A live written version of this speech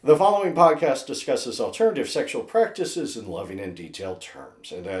The following podcast discusses alternative sexual practices in loving and detailed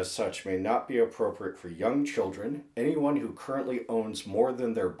terms, and as such may not be appropriate for young children, anyone who currently owns more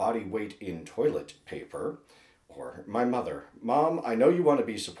than their body weight in toilet paper, or my mother. Mom, I know you want to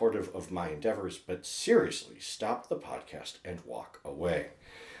be supportive of my endeavors, but seriously, stop the podcast and walk away.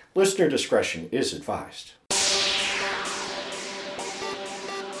 Listener discretion is advised.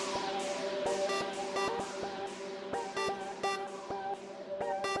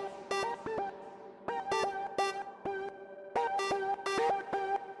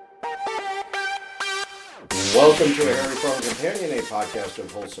 Welcome to A Harry Prone Companion, a podcast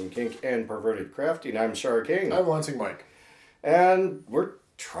of wholesome kink and perverted crafting. I'm Shar King. I'm Lansing Mike. And we're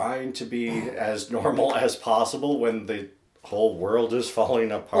trying to be as normal as possible when the whole world is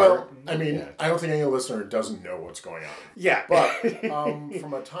falling apart. Well, I mean, I don't think any listener doesn't know what's going on. Yeah. But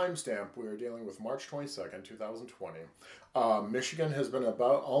from a timestamp, we are dealing with March 22nd, 2020. Michigan has been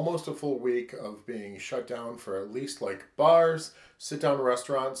about almost a full week of being shut down for at least like bars, sit-down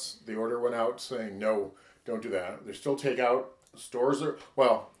restaurants. The order went out saying, no, don't do that. There's still takeout. Stores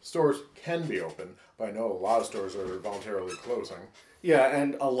can be open, but I know a lot of stores are voluntarily closing. Yeah,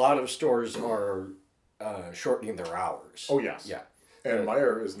 and a lot of stores are shortening their hours. Oh, yes. Yeah. And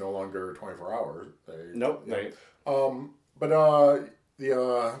Meijer is no longer 24 hours. Nope. Yeah. Right. So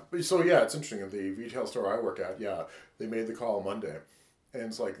yeah, it's interesting. The retail store I work at, they made the call Monday. And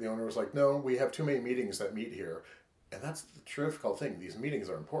it's like, the owner was like, no, we have too many meetings that meet here. And that's the difficult thing. These meetings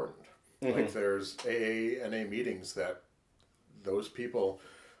are important. Mm-hmm. Like there's AA, NA meetings that those people,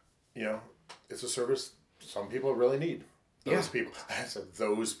 it's a service some people really need. Those people. I said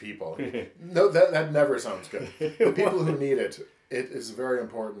those people. No, that never sounds good. The people who need it is very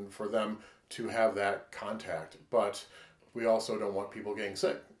important for them to have that contact. But we also don't want people getting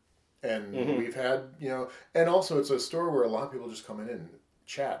sick. And we've had, and also it's a store where a lot of people just come in and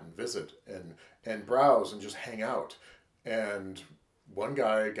chat and visit and browse and just hang out. And one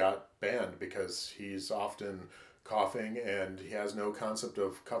guy got banned because he's often coughing and he has no concept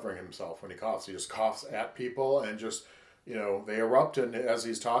of covering himself when he coughs. He just coughs at people and just, they erupt and as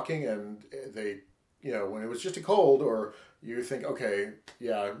he's talking and they, when it was just a cold or you think, okay,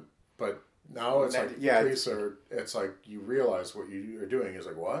 yeah, but now it's like, police are, it's like you realize what you are doing is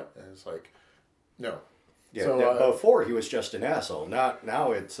like, what? And it's like, no. Yeah, so, before he was just an asshole.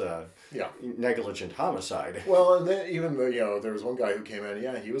 Now it's negligent homicide. Well, and then even though there was one guy who came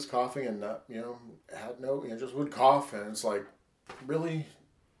in, he was coughing and not had no just would cough and it's like really.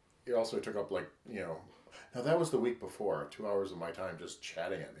 It also took up now that was the week before 2 hours of my time just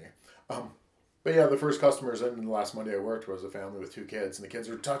chatting at me. But yeah, the first customers in the last Monday I worked was a family with 2 kids and the kids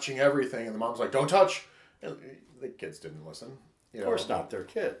are touching everything and the mom's like, don't touch. And the kids didn't listen. Of course not, they're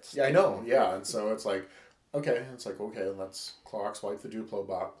kids. Yeah, I know. Yeah, and so it's like. Okay, it's like, let's Clorox wipe the Duplo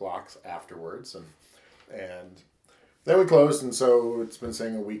blocks afterwards. And then we closed, and so it's been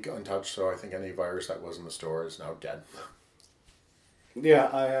saying a week untouched, so I think any virus that was in the store is now dead.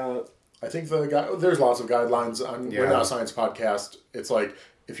 Yeah, I think there's lots of guidelines. We're not a science podcast. It's like,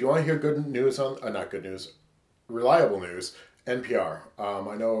 if you want to hear good news not good news, reliable news, NPR.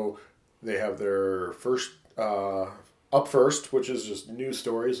 I know they have their first, Up First, which is just news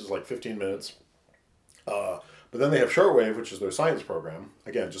stories, is like 15 minutes. But then they have Shortwave, which is their science program.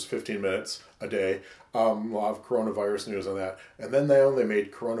 Again, just 15 minutes a day. A lot of coronavirus news on that. And then they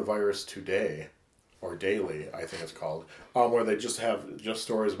made Coronavirus Today, or Daily, I think it's called, where they just have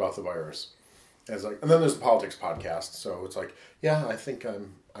stories about the virus. And it's like, and then there's the politics podcast. So it's like, I think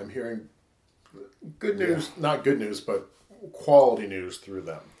I'm hearing good news, not good news, but quality news through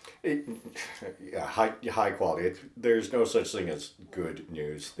them. High quality. There's no such thing as good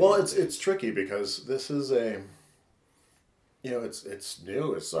news. Well, it's tricky because this is it's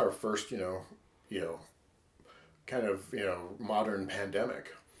new. It's our first, kind of, modern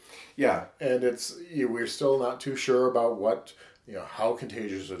pandemic. Yeah. And we're still not too sure about what, how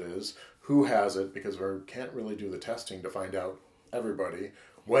contagious it is, who has it, because we can't really do the testing to find out everybody,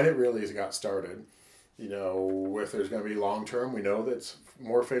 when it really got started. If there's going to be long term, we know that's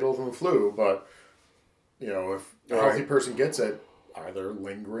more fatal than the flu, but, if a healthy person gets it, are there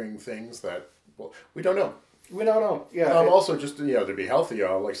lingering things that, we don't know. We don't know. Yeah. Also, just, to be healthy,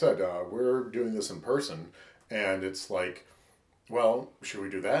 like I said, we're doing this in person, and it's like, well, should we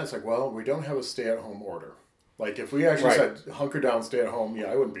do that? It's like, well, we don't have a stay-at-home order. Like, if we actually said, hunker down, stay at home,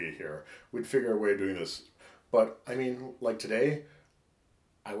 I wouldn't be here. We'd figure a way of doing this. But, I mean, like today,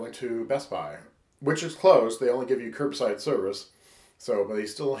 I went to Best Buy, which is closed. They only give you curbside service. So, but they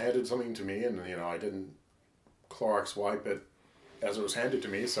still handed something to me, and, I didn't Clorox wipe it as it was handed to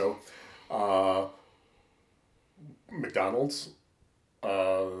me. So, McDonald's,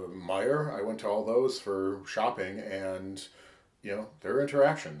 Meijer, I went to all those for shopping, and there are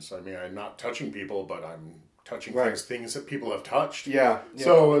interactions. I mean, I'm not touching people, but I'm touching Right. things that people have touched. Yeah.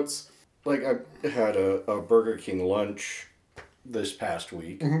 So it's like I had a Burger King lunch this past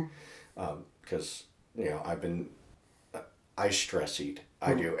week because I stress eat.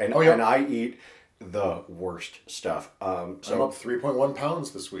 I do, and Oh, yeah. and I eat the worst stuff. I'm So up 3.1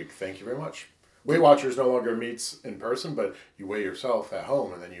 pounds this week. Thank you very much. Weight Watchers no longer meets in person, but you weigh yourself at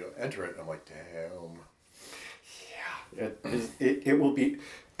home and then you enter it. And I'm like, damn. it will be.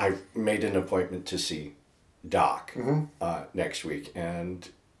 I've made an appointment to see Doc next week, and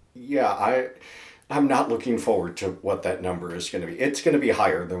I'm not looking forward to what that number is going to be. It's going to be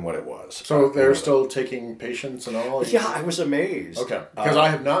higher than what it was. So they're still taking patients and all? Yeah, I was amazed. Okay. Because I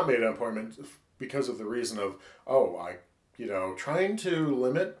have not made an appointment because of the reason of, trying to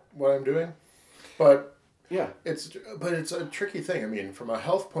limit what I'm doing. But Yeah. it's a tricky thing. I mean, from a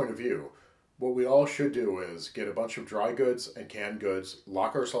health point of view, what we all should do is get a bunch of dry goods and canned goods,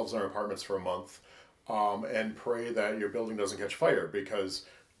 lock ourselves in our apartments for a month, and pray that your building doesn't catch fire because,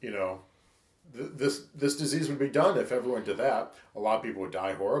 this disease would be done if everyone did that. A lot of people would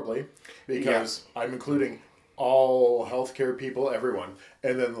die horribly because I'm including all healthcare people, everyone,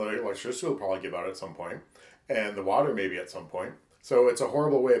 and then the electricity will probably give out at some point, and the water maybe at some point. So it's a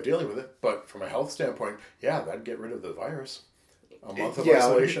horrible way of dealing with it. But from a health standpoint, that'd get rid of the virus. A month of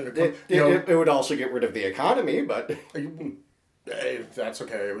isolation. It would also get rid of the economy, but Hey, that's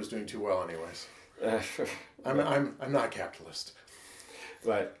okay. I was doing too well anyways. I'm not a capitalist.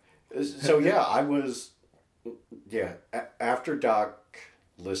 but so I was after Doc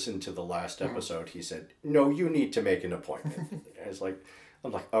listened to the last episode, he said, "No, you need to make an appointment."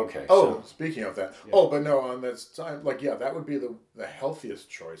 I'm like, okay. Oh, speaking of that. Yeah. Oh, but no, on this time, that would be the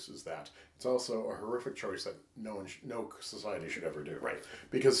healthiest choice. Is that it's also a horrific choice that no society should ever do. Right.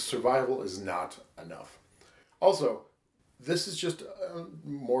 Because survival is not enough. Also, this is just a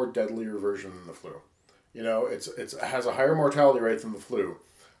more deadlier version than the flu. It has a higher mortality rate than the flu.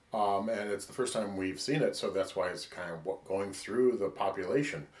 And it's the first time we've seen it, so that's why it's kind of going through the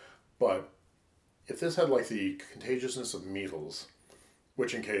population. But if this had the contagiousness of measles,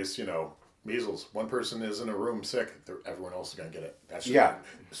 which in case, measles, one person is in a room sick, everyone else is going to get it. That's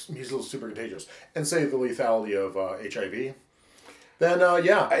just, measles is super contagious. And say the lethality of HIV, then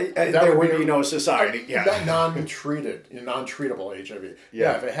there would be no society. Non-treatable HIV.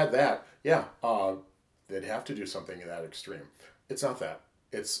 Yeah, if it had that, they'd have to do something that extreme. It's not that.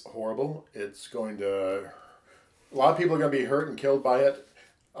 It's horrible. It's going to... A lot of people are going to be hurt and killed by it.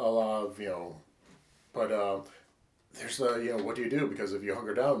 A lot of, but there's what do you do? Because if you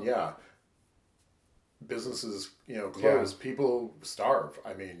hunker down, businesses, close. Yeah. People starve.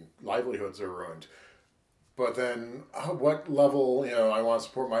 I mean, livelihoods are ruined. But then what level, I want to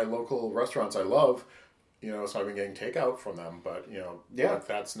support my local restaurants I love, so I've been getting takeout from them. But, but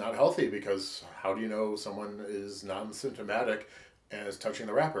that's not healthy because how do you know someone is non-symptomatic and is touching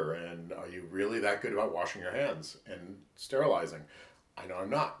the wrapper? And are you really that good about washing your hands and sterilizing? I know I'm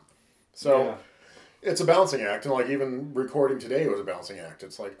not. So it's a balancing act. And even recording today was a balancing act.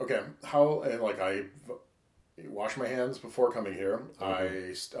 It's okay, how, and I wash my hands before coming here.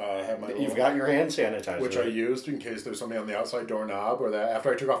 Mm-hmm. I have my You've got your hand sanitizer. Which I used in case there's something on the outside doorknob or that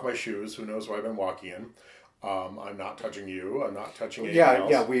after I took off my shoes, who knows what I've been walking in. I'm not touching you. I'm not touching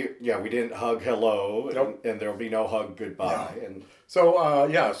anything else. We didn't hug hello, nope. and there'll be no hug goodbye. Yeah. And so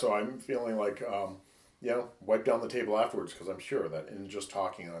I'm feeling wipe down the table afterwards because I'm sure that in just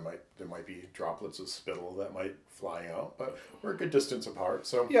talking there might be droplets of spittle that might fly out, but we're a good distance apart.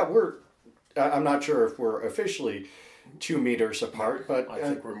 So I'm not sure if we're officially 2 meters apart, but I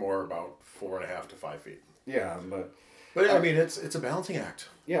think we're more about 4.5 to 5 feet. Yeah, but I mean it's a balancing act.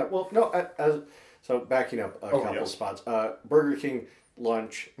 Yeah, well, no. So backing up a couple spots, Burger King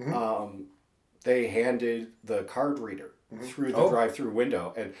lunch, they handed the card reader through the drive-through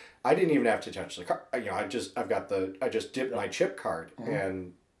window, and I didn't even have to touch the card. I just dipped my chip card,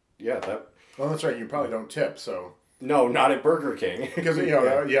 and that. Well, that's right. You probably don't tip, so. No, not at Burger King. Because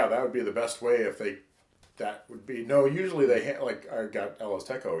that would be the best way if they. That would be usually they I got Ella's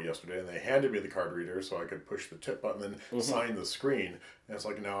Teco yesterday and they handed me the card reader so I could push the tip button and sign the screen, and it's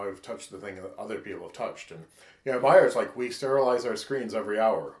now I've touched the thing that other people have touched, and Meijer's we sterilize our screens every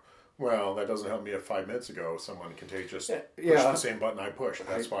hour. Well, that doesn't help me if 5 minutes ago someone contagious pushed the same button I pushed.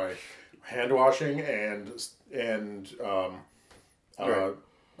 That's why hand washing and hand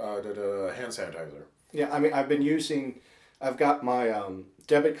sanitizer. Yeah, I mean I've got my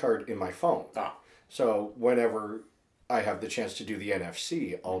debit card in my phone. So whenever I have the chance to do the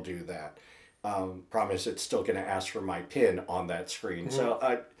NFC, I'll do that. promise it's still going to ask for my PIN on that screen.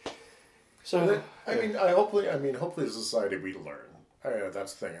 Mm-hmm. So hopefully as a society we learn.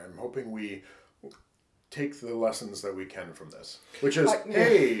 That's the thing. I'm hoping we take the lessons that we can from this, which is,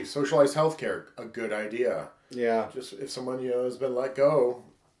 hey, socialized healthcare, a good idea. Yeah. Just if someone, has been let go,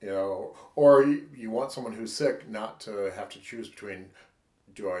 or you want someone who's sick not to have to choose between,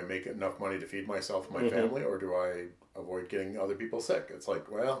 do I make enough money to feed myself and my family, or do I avoid getting other people sick? It's like,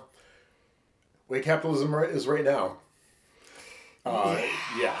 well, the way capitalism is right now.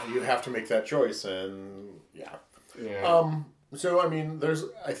 You have to make that choice, and so, I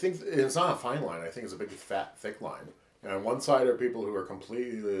think it's not a fine line. I think it's a big, fat, thick line. And on one side are people who are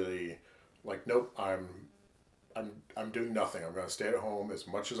completely like, nope, I'm doing nothing. I'm going to stay at home as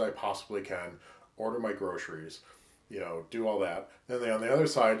much as I possibly can, order my groceries, do all that. Then on the other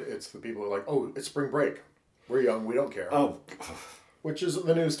side, it's the people who are like, oh, it's spring break. We're young. We don't care. Oh. Which is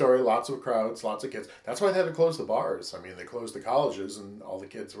the news story. Lots of crowds, lots of kids. That's why they had to close the bars. They closed the colleges, and all the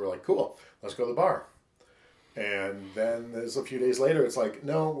kids were like, cool, let's go to the bar. And then there's a few days later, it's like,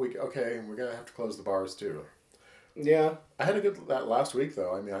 no, we're going to have to close the bars too. Yeah. I had that last week,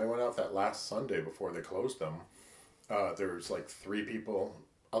 though. I went out that last Sunday before they closed them. There was like 3 people,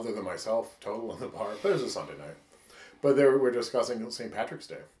 other than myself, total in the bar. But it was a Sunday night. But they were discussing St. Patrick's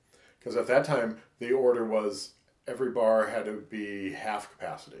Day. Because at that time, the order was every bar had to be half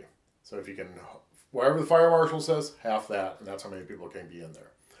capacity. So if you can, wherever the fire marshal says, half that, and that's how many people can be in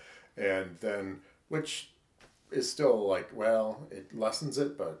there. And then, which is still like, well, it lessens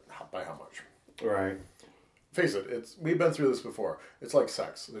it, but by how much? Right. Face it, we've been through this before. It's like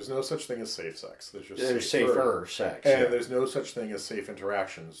sex. There's no such thing as safe sex. There's safer sex. And there's no such thing as safe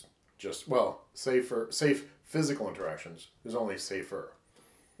interactions. Safe physical interactions. There's only safer.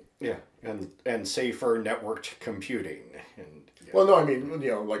 Yeah, and safer networked computing. Well, no,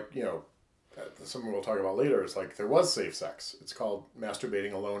 something we'll talk about later. It's like there was safe sex. It's called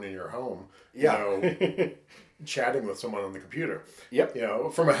masturbating alone in your home. Yeah. Chatting with someone on the computer.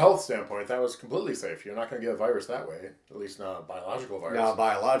 Yep. From a health standpoint, that was completely safe. You're not going to get a virus that way. At least not a biological virus. Not a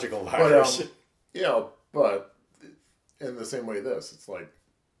biological virus. But in the same way, it's like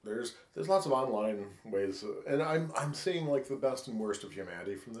there's lots of online ways, and I'm seeing like the best and worst of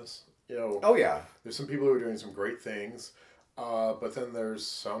humanity from this. Oh yeah. There's some people who are doing some great things, but then there's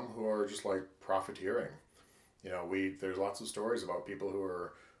some who are just like profiteering. There's lots of stories about people who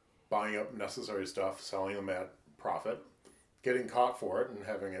are buying up necessary stuff, selling them at profit, getting caught for it, and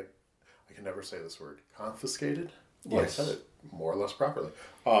having it, I can never say this word, confiscated? Well, yes. I said it more or less properly.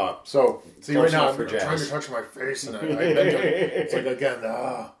 So, see, right now I'm trying to touch my face, and it's like, again,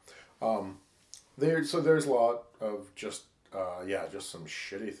 there's a lot of just some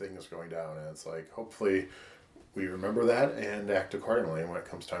shitty things going down, and it's like, hopefully we remember that and act accordingly when it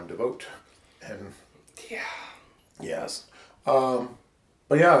comes time to vote. And yeah. Yes.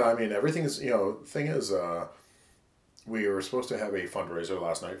 But yeah, everything's, thing is, we were supposed to have a fundraiser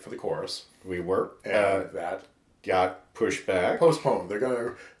last night for the chorus. We were. And that got pushed back. Postponed. They're going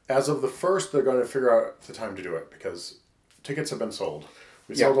to, as of the 1st, they're going to figure out the time to do it because tickets have been sold.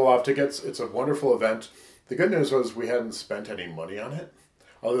 We sold a lot of tickets. It's a wonderful event. The good news was we hadn't spent any money on it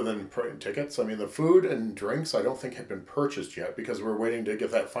other than tickets. The food and drinks I don't think had been purchased yet because we're waiting to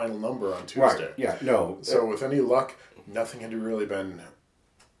get that final number on Tuesday. Right. Yeah, no. So with any luck, nothing had really been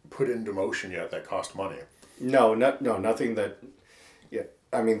put into motion yet that cost money. No, nothing that. Yeah,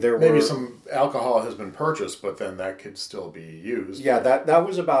 there maybe were some alcohol has been purchased, but then that could still be used. Yeah, that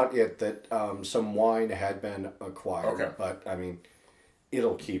was about it. That some wine had been acquired, okay. But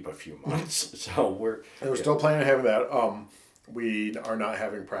it'll keep a few months. So we're still planning on having that. We are not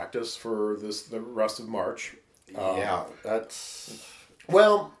having practice for the rest of March. That's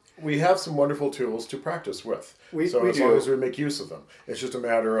well. We have some wonderful tools to practice with. As long as we make use of them. It's just a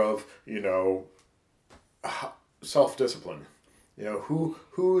matter of, self-discipline.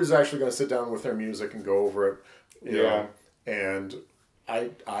 Who is actually going to sit down with their music and go over it? You know? And I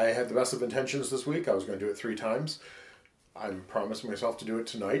had the best of intentions this week. I was going to do it 3 times. I'm promising myself to do it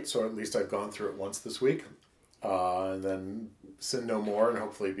tonight, so at least I've gone through it once this week. And then sin no more and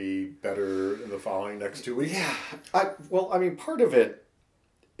hopefully be better in the following next 2 weeks. Yeah. Part of it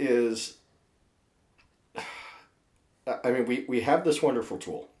is, we have this wonderful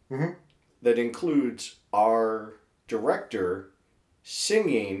tool that includes our director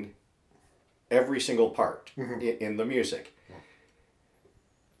singing every single part in the music.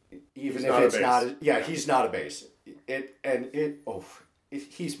 Even if it's not, he's not a bass.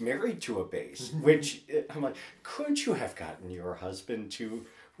 He's married to a bass, which I'm like, could you have gotten your husband to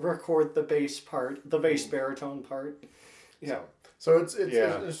record the bass part, the bass baritone part? Yeah. So it's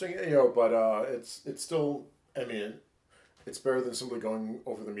interesting, but it's still. I mean, it's better than simply going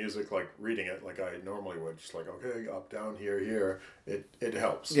over the music, like reading it like I normally would. Just like, okay, up, down, here. It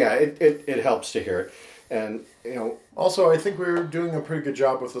helps. Yeah, it helps to hear it. And, Also, I think we were doing a pretty good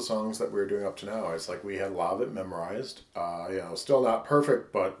job with the songs that we were doing up to now. It's like we had a lot of it memorized. Still not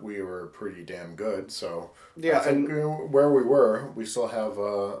perfect, but we were pretty damn good. So yeah, I think where we were, we still have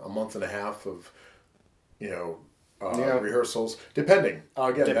a month and a half of, rehearsals, depending.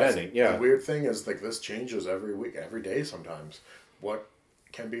 The weird thing is, like, this changes every week, every day sometimes. What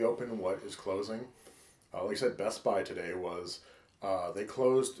can be open, what is closing. Like I said, Best Buy today was, they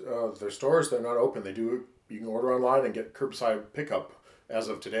closed their stores. They're not open. You can order online and get curbside pickup as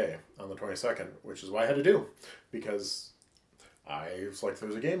of today on the 22nd, which is what I had to do because I was like,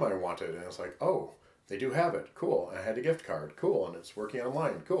 there's a game I wanted. And I was like, oh, they do have it. Cool. I had a gift card. Cool. And it's working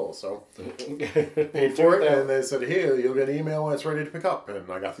online. Cool. So paid for it. And they said, hey, you'll get an email when it's ready to pick up.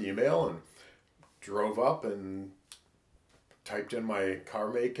 And I got the email and drove up and typed in my car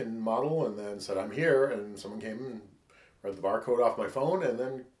make and model and then said, I'm here. And someone came and read the barcode off my phone and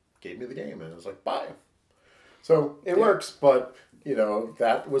then gave me the game. And it was like, bye. So it works. But,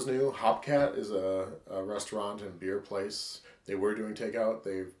 that was new. Hopcat is a restaurant and beer place. They were doing takeout.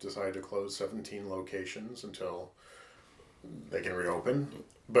 They've decided to close 17 locations until they can reopen.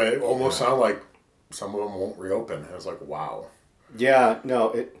 But it almost sounded like some of them won't reopen. I was like, wow. Yeah,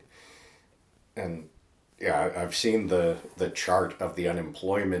 no, I've seen the chart of the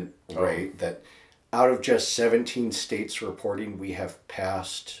unemployment rate that out of just 17 states reporting, we have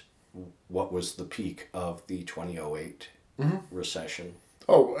passed what was the peak of the 2008 recession.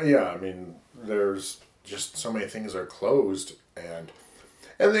 Oh, yeah. I mean, there's just so many things are closed. And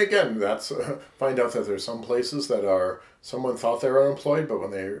then again, that's find out that there's some places that someone thought they were unemployed, but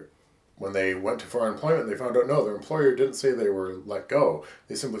when they went for unemployment, they found out, no, their employer didn't say they were let go.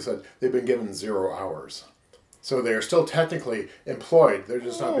 They simply said they've been given 0 hours. So they're still technically employed. They're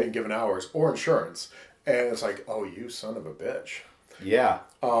just not being given hours or insurance. And it's like, oh, you son of a bitch. Yeah.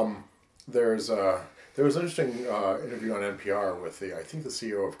 There was an interesting interview on NPR with I think the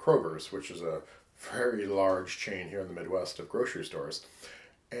CEO of Kroger's, which is a very large chain here in the Midwest of grocery stores.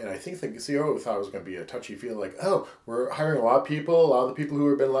 And I think the CEO thought it was going to be a touchy-feely, like, oh, we're hiring a lot of people. A lot of the people who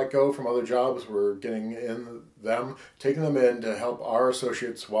have been let go from other jobs, we're taking them in to help our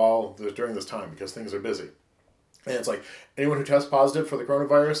associates during this time because things are busy. And it's like, anyone who tests positive for the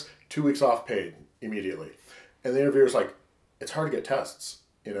coronavirus, 2 weeks off paid immediately. And the interviewer's like, it's hard to get tests.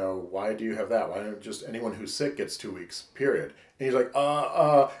 Why do you have that? Why don't just anyone who's sick gets 2 weeks, period? And he's like,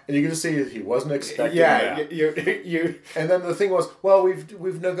 and you can just see he wasn't expecting that. You. And then the thing was, well,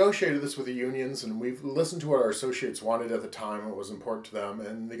 we've negotiated this with the unions and we've listened to what our associates wanted at the time, what was important to them.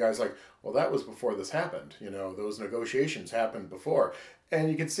 And the guy's like, well, that was before this happened. Those negotiations happened before.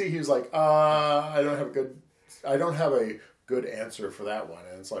 And you can see he was like, I don't have a good answer for that one.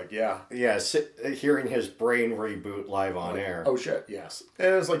 And it's like, yeah. Yes, hearing his brain reboot live on air. Oh, shit, yes.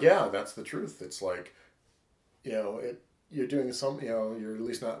 And it's like, yeah, that's the truth. It's like, you're doing something, you're at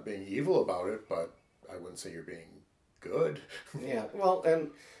least not being evil about it, but I wouldn't say you're being good. Yeah, well, and,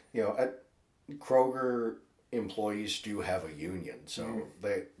 at Kroger, employees do have a union, so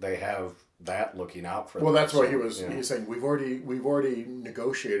they have that looking out for them. Well, that's what he's saying. We've already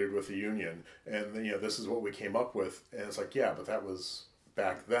negotiated with the union, and this is what we came up with. And it's like, yeah, but that was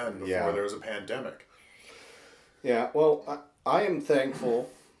back then before there was a pandemic. Yeah, well, I am thankful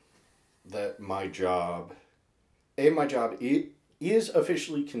that my job is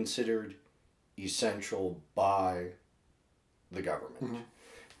officially considered essential by the government.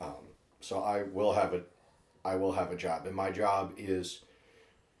 So I will have a job, and my job is,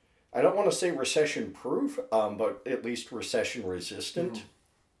 I don't want to say recession proof, but at least recession resistant.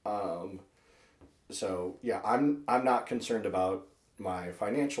 So yeah, I'm not concerned about my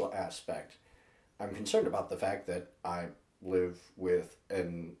financial aspect. I'm concerned about the fact that I live with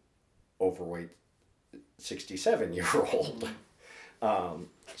an overweight 67-year-old.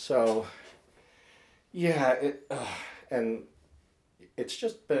 So yeah, and it's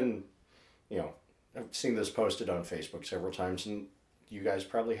just been, I've seen this posted on Facebook several times, and you guys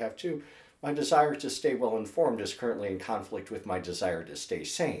probably have too. My desire to stay well informed is currently in conflict with my desire to stay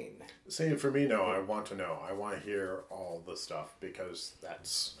sane. Same for me. No, I want to know. I want to hear all the stuff because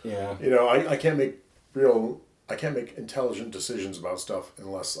that's I can't make intelligent decisions about stuff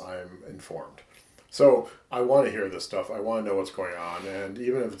unless I'm informed. So I want to hear this stuff. I want to know what's going on, and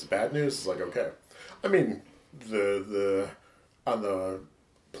even if it's bad news, it's like, okay. I mean, the on the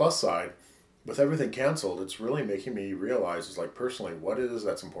plus side, with everything canceled, it's really making me realize, is like, personally, what it is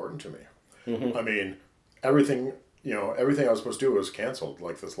that's important to me. I mean, everything everything I was supposed to do was canceled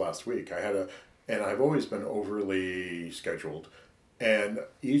like this last week. And I've always been overly scheduled. And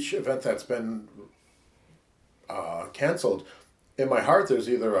each event that's been canceled, in my heart, there's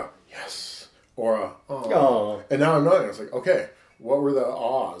either a yes or a oh. Oh. And now I'm knowing, it's like, okay, what were the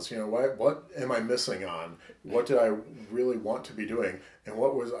ahs? What am I missing on? What did I really want to be doing? And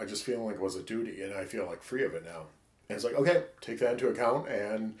what was I just feeling like was a duty? And I feel like free of it now. And it's like, okay, take that into account.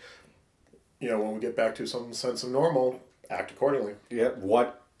 And, when we get back to some sense of normal, act accordingly. Yeah.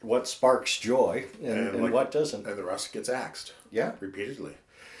 What sparks joy and what doesn't? And the rest gets axed. Yeah. Repeatedly.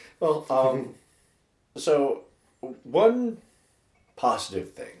 Well, so one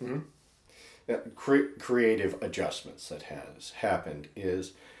positive thing, creative adjustments that has happened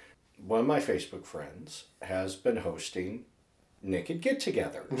is one of my Facebook friends has been hosting naked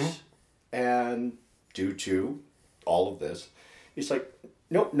get-togethers. And due to all of this, he's like,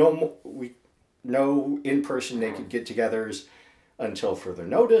 no in-person naked get-togethers until further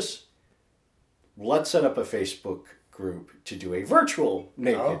notice. Let's set up a Facebook group to do a virtual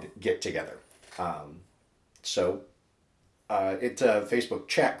naked get-together. So it's a Facebook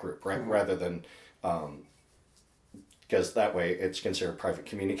chat group, right? Rather than, because that way it's considered private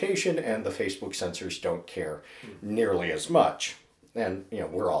communication and the Facebook censors don't care nearly as much. And,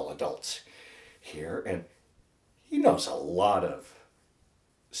 we're all adults here. And he knows a lot of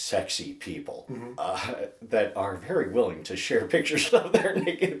sexy people that are very willing to share pictures of their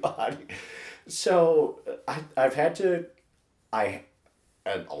naked body. So I've had to, and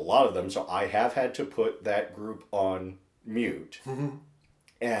a lot of them, so I have had to put that group on mute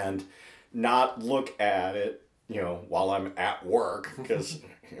and not look at it, while I'm at work, because,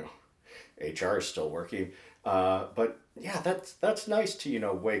 HR is still working. But yeah, that's nice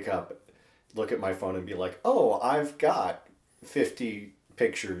to, wake up, look at my phone and be like, oh, I've got 50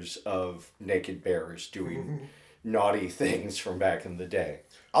 pictures of naked bears doing naughty things from back in the day.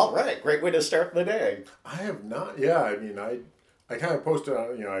 All right, great way to start the day. I have not. Yeah, I kind of posted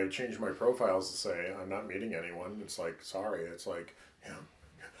on, I changed my profiles to say I'm not meeting anyone. It's like, sorry. It's like,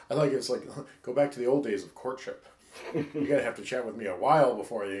 it's like, go back to the old days of courtship. You're going to have to chat with me a while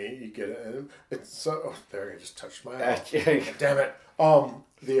before you get it. And it's so, there, I just touched my eye. Damn it.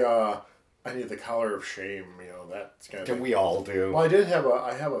 I need the collar of shame, that's kind of Can we all do? Well, I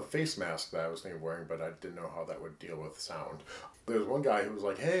have a face mask that I was thinking of wearing, but I didn't know how that would deal with sound. There was one guy who was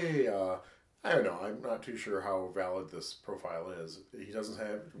like, hey, I don't know, I'm not too sure how valid this profile is. He doesn't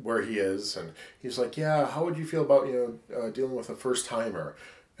have where he is, and he's like, yeah, how would you feel about, dealing with a first timer?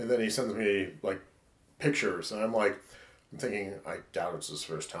 And then he sends me, like, pictures, and I'm thinking, I doubt it's his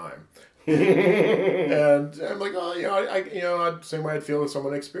first time. And I'm like, oh, same way I'd feel with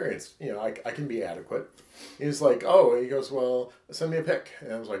someone experienced. I can be adequate. He's like, oh, and he goes, well, send me a pic.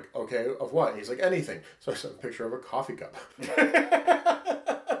 And I was like, okay, of what? And he's like, anything. So I sent a picture of a coffee cup.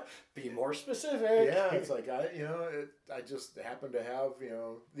 Be more specific. Yeah, it's like, I just happen to have,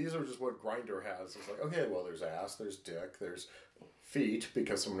 these are just what Grindr has. It's like, okay, well, there's ass, there's dick, there's feet,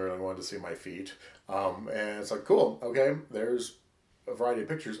 because someone really wanted to see my feet. And it's like, cool, okay, there's a variety of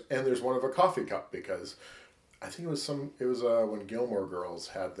pictures, and there's one of a coffee cup, because I think it was when Gilmore Girls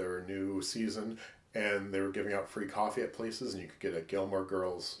had their new season, and they were giving out free coffee at places, and you could get a Gilmore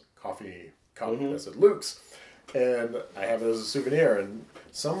Girls coffee cup that said Luke's, and I have it as a souvenir, and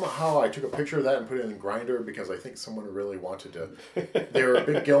somehow I took a picture of that and put it in Grindr, because I think someone really wanted to, they were a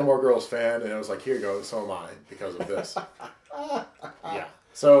big Gilmore Girls fan, and I was like, here you go, so am I, because of this. Yeah,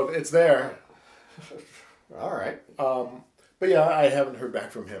 so it's there. All right. But yeah, I haven't heard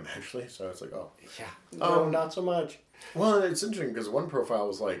back from him, actually, so it's like, oh. Yeah, no, not so much. Well, it's interesting, because one profile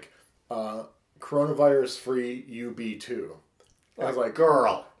was like, coronavirus-free UB2. I was like,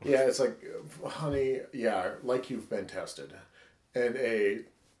 girl. Yeah, it's like, honey, yeah, like you've been tested. And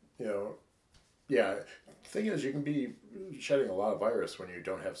thing is, you can be shedding a lot of virus when you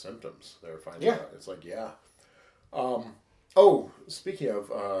don't have symptoms. They're finding out. It's like, yeah. Speaking of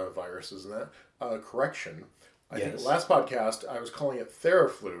viruses and that, correction. I think last podcast, I was calling it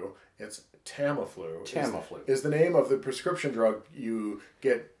Theraflu. It's Tamiflu. Tamiflu. Is the name of the prescription drug you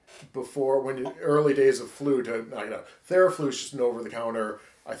get before, early days of flu Theraflu is just an over-the-counter,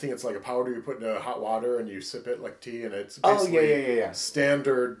 I think it's like a powder you put into hot water and you sip it like tea, and it's basically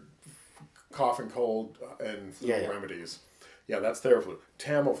standard cough and cold and flu remedies. Yeah, that's Theraflu.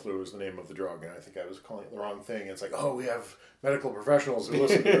 Tamiflu is the name of the drug, and I think I was calling it the wrong thing. It's like, we have medical professionals who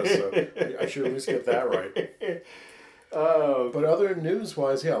listen to this, so I should at least get that right. But other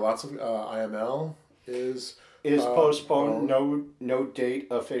news-wise, lots of IML is postponed. No date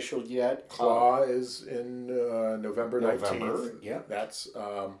official yet. Claw is in November 19th. Yeah. That's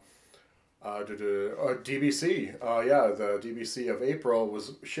DBC. Yeah, the DBC of April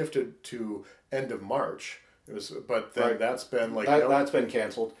was shifted to end of March. It was, but then Right. that's been like That's been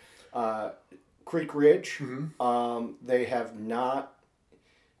canceled. Creek Ridge, they have not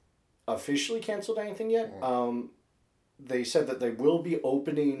officially canceled anything yet. They said that they will be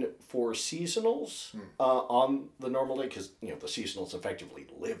opening for seasonals on the normal day because the seasonals effectively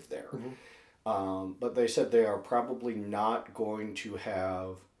live there. But they said they are probably not going to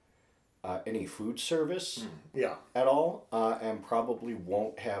have any food service at all, and probably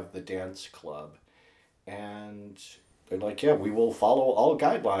won't have the dance club. And they're like, yeah, we will follow all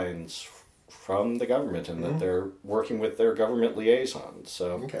guidelines from the government, and that they're working with their government liaison.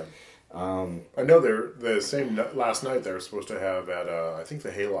 So, okay. I know they're the same. Last night they were supposed to have at I think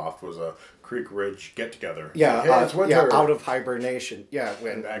the Hayloft was a Creek Ridge get together. Yeah, hey, it's winter. out of hibernation. Yeah,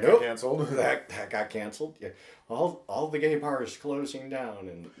 when That got canceled. that got canceled. Yeah, all the gay bars closing down,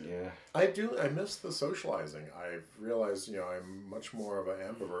 and yeah. I miss the socializing. I've realized, I'm much more of an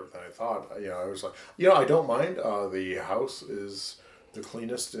ambivert than I thought. I was like, I don't mind. The house is the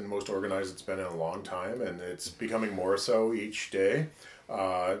cleanest and most organized it's been in a long time, and it's becoming more so each day.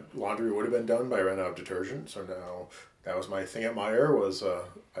 Laundry would have been done, but I ran out of detergent, so now that was my thing at Meijer was a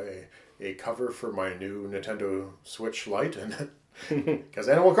cover for my new Nintendo Switch Lite, and because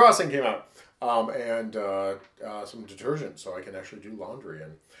Animal Crossing came out, and some detergent so I can actually do laundry.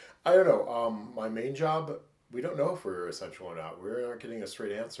 And I don't know, my main job, we don't know if we're essential or not. We're not getting a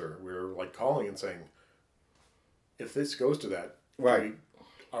straight answer. We're like calling and saying, if this goes to that, Right.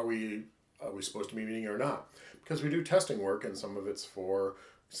 Are we supposed to be meeting or not? Because we do testing work, and some of it's for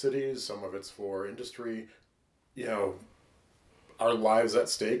cities, some of it's for industry. Our lives at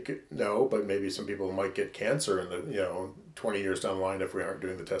stake? No, but maybe some people might get cancer in the 20 years down the line if we aren't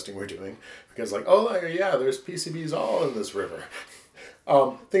doing the testing we're doing. Because there's PCBs all in this river.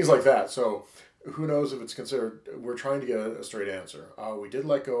 Things like that. So who knows if it's considered. We're trying to get a straight answer. We did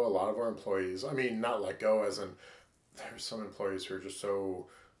let go a lot of our employees. I mean, not let go as in there's some employees who are just so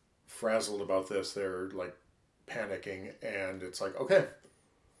frazzled about this. They're like panicking, and it's like, okay,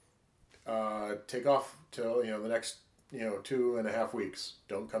 take off till the next 2.5 weeks.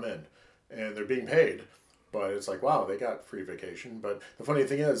 Don't come in, and they're being paid, but it's like, wow, they got free vacation. But the funny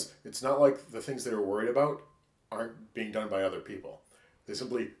thing is, it's not like the things they were worried about aren't being done by other people. They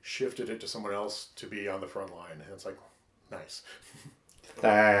simply shifted it to someone else to be on the front line, and it's like, nice.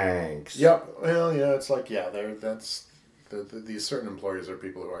 Thanks. Yep. Well, yeah, it's like, these certain employees are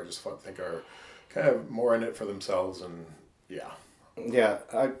people who I just think are kind of more in it for themselves, and yeah. Yeah,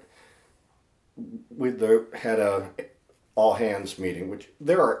 had a all hands meeting, which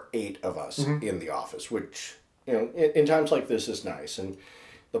there are 8 of us in the office, which in times like this is nice. And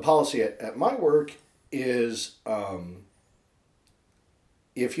the policy at my work is,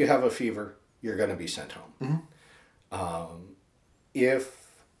 if you have a fever, you're going to be sent home. If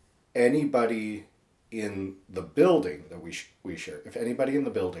anybody in the building that we share, if anybody in the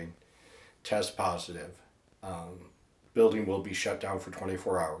building tests positive, building will be shut down for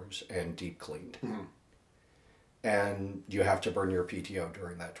 24 hours and deep cleaned. And you have to burn your PTO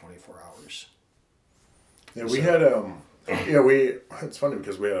during that 24 hours. Yeah, we had it's funny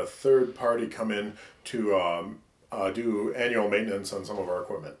because we had a third party come in to do annual maintenance on some of our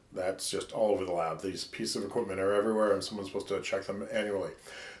equipment. That's just all over the lab. These pieces of equipment are everywhere, and someone's supposed to check them annually.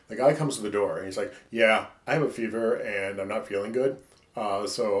 The guy comes to the door, and he's like, yeah, I have a fever, and I'm not feeling good.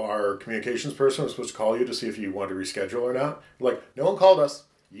 So our communications person was supposed to call you to see if you want to reschedule or not. Like, no one called us.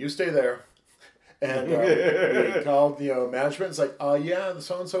 You stay there. And we called management. It's like, yeah, the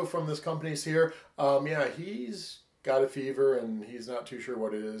so-and-so from this company's here. He's got a fever, and he's not too sure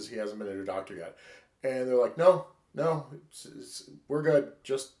what it is. He hasn't been to a doctor yet. And they're like, no, we're good.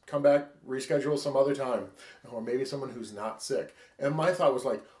 Just come back, reschedule some other time. Or maybe someone who's not sick. And my thought was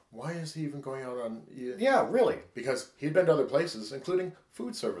like, why is he even going out on... Yeah, really? Because he'd been to other places, including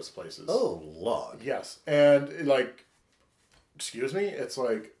food service places. Oh, Lord. Yes. And, excuse me? It's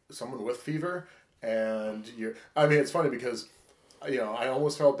like someone with fever, and it's funny because, I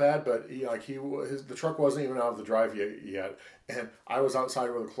almost felt bad, but, the truck wasn't even out of the drive yet, and I was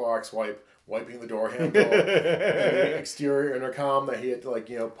outside with a Clorox wipe, wiping the door handle, and the exterior intercom that he had,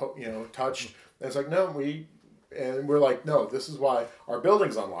 touched. And it's like, no, we're like, no, this is why our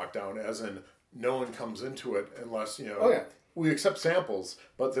building's on lockdown, as in no one comes into it unless, we accept samples,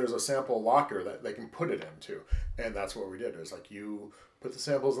 but there's a sample locker that they can put it into. And that's what we did. It was like, you put the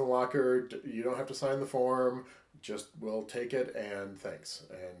samples in the locker, you don't have to sign the form, just we'll take it and thanks.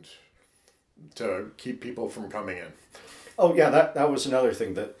 And to keep people from coming in. Oh, yeah, that was another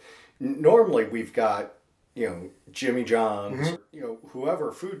thing that normally we've got Jimmy John's,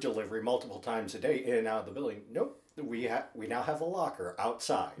 whoever, food delivery multiple times a day in and out of the building. Nope, we now have a locker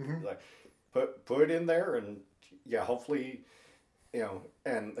outside. Like, put it in there, and hopefully,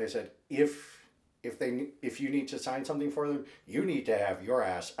 And they said if you need to sign something for them, you need to have your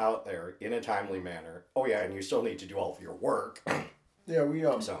ass out there in a timely manner. Oh yeah, and you still need to do all of your work. Yeah, we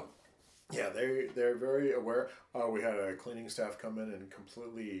so. Yeah, they're very aware. We had a cleaning staff come in and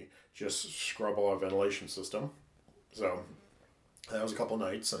completely just scrub all our ventilation system. So that was a couple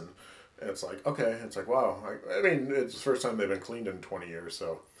nights, and it's like, okay, it's like, wow. I mean, it's the first time they've been cleaned in 20 years,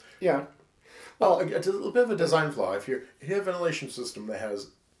 so. Yeah. Well, it's a little bit of a design flaw. If you have a ventilation system that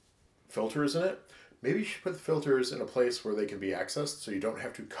has filters in it, maybe you should put the filters in a place where they can be accessed, so you don't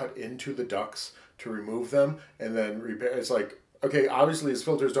have to cut into the ducts to remove them and then repair. It's like, okay, obviously these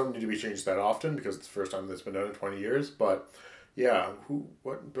filters don't need to be changed that often because it's the first time that's been done in 20 years, but yeah,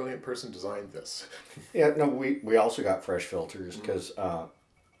 what brilliant person designed this? Yeah, no, we also got fresh filters because,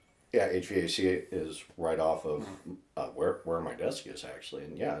 HVAC is right off of where my desk is, actually.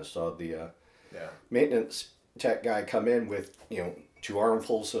 And I saw the maintenance tech guy come in with, 2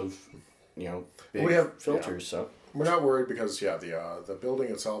 armfuls of, big filters, so. We're not worried because, the building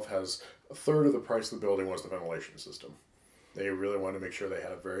itself has a third of the price of the building was the ventilation system. They really wanted to make sure they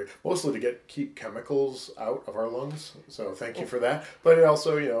had mostly to keep chemicals out of our lungs. So thank you for that. But it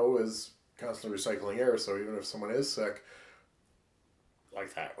also, is constantly recycling air. So even if someone is sick,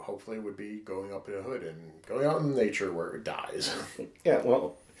 like that, hopefully would be going up in a hood and going out in nature where it dies. Yeah,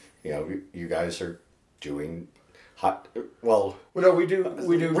 well, you guys are doing we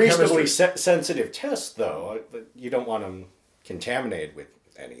do reasonably sensitive tests, though. You don't want them contaminated with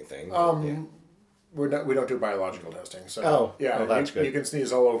anything. We don't do biological testing, so that's good. You can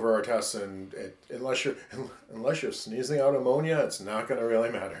sneeze all over our tests, and unless you're sneezing out ammonia, it's not going to really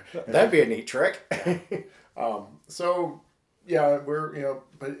matter. That'd be a neat trick. We're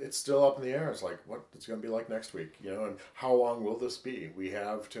but it's still up in the air. It's like what it's going to be like next week, and how long will this be? We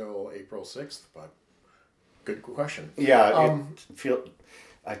have till April 6th, but good question. Yeah,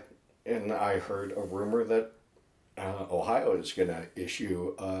 I heard a rumor that Ohio is going to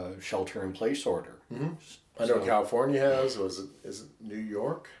issue a shelter-in-place order. Mm-hmm. I know California has. Is it New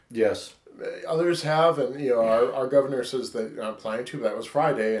York? Yes. Others have, and our governor says that I'm planning to. But that was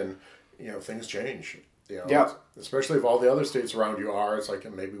Friday, and things change. Especially if all the other states around you are. It's like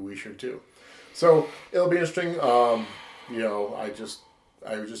maybe we should too. So it'll be interesting. I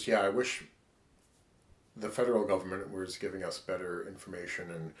wish the federal government was giving us better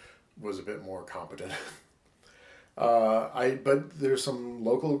information and was a bit more competent. But there's some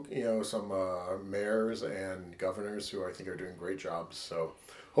local, some mayors and governors who I think are doing great jobs. So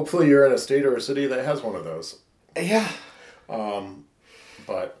hopefully you're in a state or a city that has one of those. Yeah.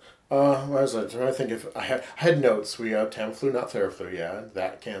 What was I trying to think if I had notes. We have Tamiflu, not Theraflu. Yeah,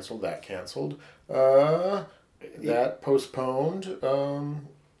 that canceled. That postponed.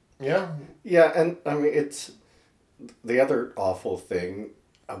 Yeah. Yeah, and I mean it's the other awful thing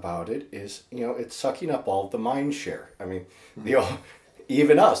about it is, it's sucking up all the mind share. I mean,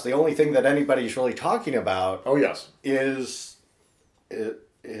 even us, the only thing that anybody's really talking about is the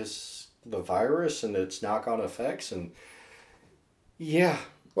virus and its knock-on effects, and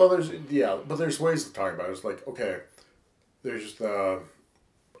well, there's ways to talk about it. It's like, okay, there's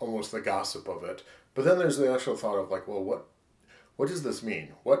almost the gossip of it, but then there's the actual thought of like, well, what does this mean?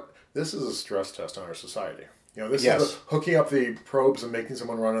 This is a stress test on our society. This is hooking up the probes and making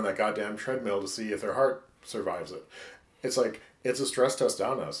someone run on that goddamn treadmill to see if their heart survives it. It's like, it's a stress test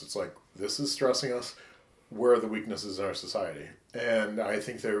on us. It's like, this is stressing us. Where are the weaknesses in our society? And I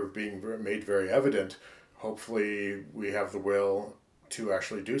think they're being made very evident. Hopefully we have the will to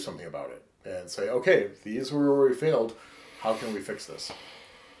actually do something about it and say, okay, these were where we failed. How can we fix this?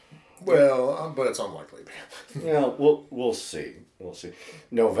 Well, but it's unlikely. We'll see.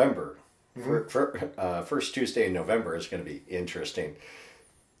 November. First Tuesday in November is going to be interesting.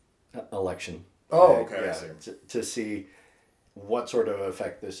 Election. Oh, okay. I see. To see what sort of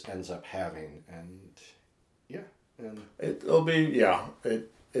effect this ends up having, and it'll be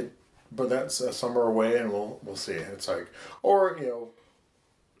but that's a summer away, and we'll see. It's like, or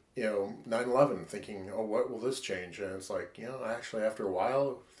 9/11, thinking, oh, what will this change? And it's like, actually after a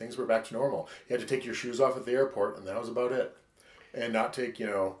while things were back to normal. You had to take your shoes off at the airport, and that was about it. And not take,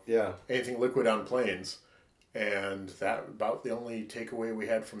 anything liquid on planes. And that about the only takeaway we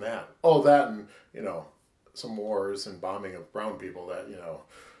had from that. Oh, that and, some wars and bombing of brown people that,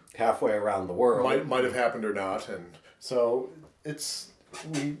 halfway around the world. Might have happened or not. And so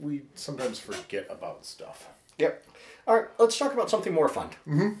we sometimes forget about stuff. Yep. All right, let's talk about something more fun.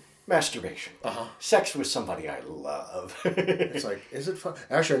 Mm-hmm. masturbation. Sex with somebody I love. It's like, is it fun?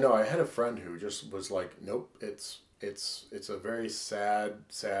 Actually, no. I had a friend who just was like, nope. It's a very sad.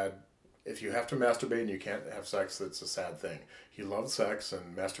 If you have to masturbate and you can't have sex, that's a sad thing. He loved sex,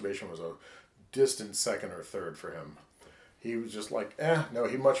 and masturbation was a distant second or third for him. He was just like, no.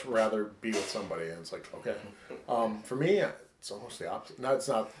 He'd much rather be with somebody, and it's like, okay. For me, it's almost the opposite. No, it's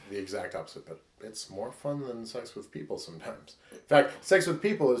not the exact opposite, but it's more fun than sex with people sometimes. In fact, sex with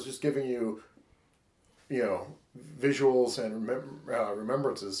people is just giving you, visuals and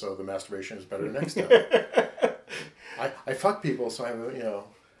remembrances, so the masturbation is better next time. I fuck people, so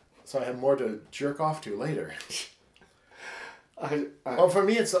I have more to jerk off to later. For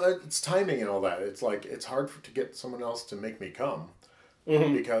me, it's timing and all that. It's like it's hard to get someone else to make me come,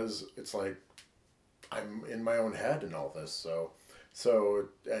 because it's like I'm in my own head and all this. So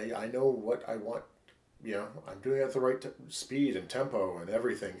I know what I want. I'm doing it at the right speed and tempo and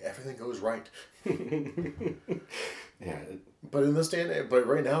everything. Everything goes right. Yeah. But in this day and age,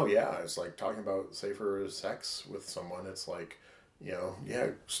 right now, it's like talking about safer sex with someone. It's like,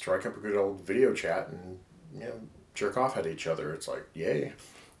 strike up a good old video chat and jerk off at each other. It's like, yay.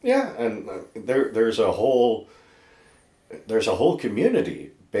 Yeah, and there's a whole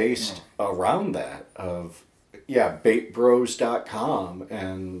community based around that of baitbros.com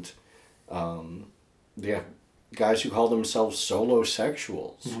and guys who call themselves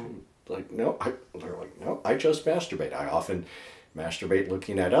solosexuals. They're like, no, I just masturbate. I often masturbate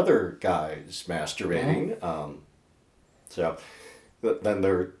looking at other guys masturbating. So then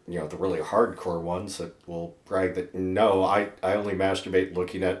there, the really hardcore ones that will brag that, no, I only masturbate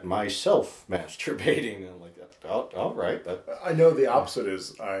looking at myself masturbating. And I'm like, oh, all right. I know the opposite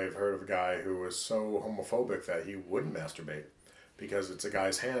is, I've heard of a guy who was so homophobic that he wouldn't masturbate because it's a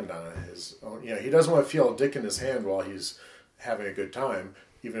guy's hand on his own. He doesn't want to feel a dick in his hand while he's having a good time,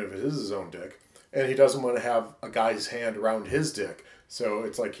 even if it is his own dick. And he doesn't want to have a guy's hand around his dick. So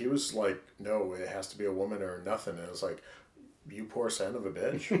it's like, he was like, no, it has to be a woman or nothing. And it's like, you poor son of a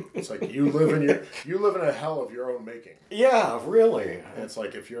bitch. It's like, you live in a hell of your own making. Yeah, really. And it's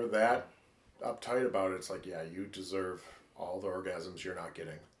like, if you're that uptight about it, it's like, you deserve all the orgasms you're not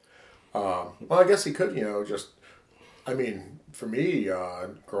getting. Well, I guess he could, for me,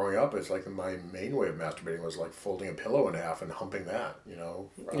 growing up, it's like my main way of masturbating was like folding a pillow in half and humping that,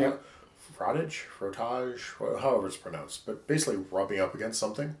 frottage, however it's pronounced, but basically rubbing up against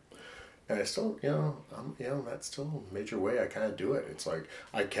something. And I still, that's still a major way I kind of do it. It's like,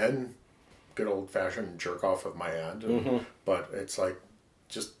 I can good old-fashioned jerk off with my hand, but it's like,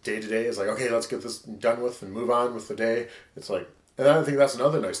 just day to day is like, okay, let's get this done with and move on with the day. It's like, and I think that's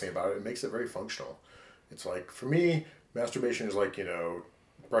another nice thing about it. It makes it very functional. It's like, for me, masturbation is like,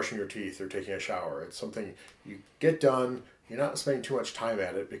 brushing your teeth or taking a shower. It's something you get done. You're not spending too much time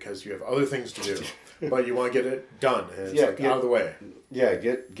at it because you have other things to do, but you want to get it done, and it's out of the way. Yeah,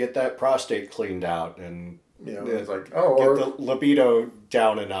 get that prostate cleaned out, and it's like, get the libido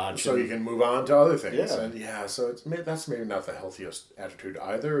down a notch, so you can move on to other things. And so that's maybe not the healthiest attitude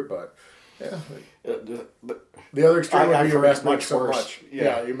either, but but the other extreme would be you masturbate so much.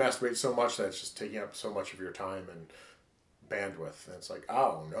 Yeah, you masturbate so much that it's just taking up so much of your time and bandwidth, and it's like,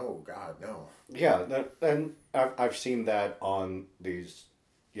 oh no, God, no. Yeah, and I've seen that on these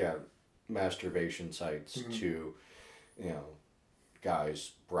masturbation sites too.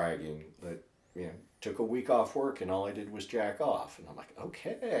 Guys bragging that took a week off work and all I did was jack off, and I'm like,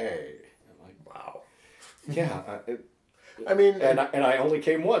 okay. I'm like, wow. Yeah. And I only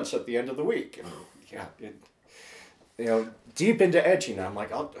came once at the end of the week, and deep into edging, I'm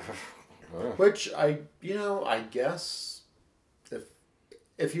like, which I guess.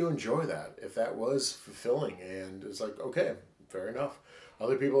 If you enjoy that, if that was fulfilling, and it's like, okay, fair enough.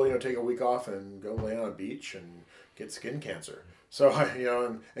 Other people, take a week off and go lay on a beach and get skin cancer. So,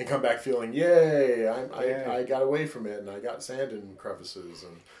 and come back feeling, yay, I got away from it, and I got sand in crevices,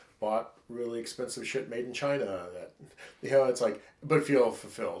 and bought really expensive shit made in China that, it's like, but feel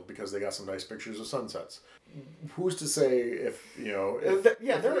fulfilled because they got some nice pictures of sunsets. Who's to say if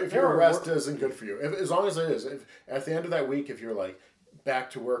your rest isn't good for you? As long as it is. If, at the end of that week, if you're like,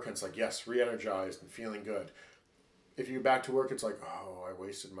 back to work and it's like, yes, re-energized and feeling good. If you're back to work, it's like, oh, I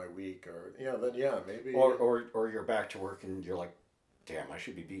wasted my week, or then maybe. Or you're back to work and you're like, damn, I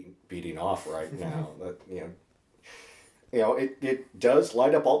should be beating off right now. That it does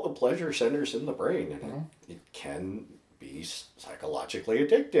light up all the pleasure centers in the brain, and it can be psychologically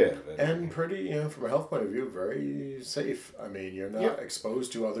addictive and pretty, from a health point of view, very safe. I mean, you're not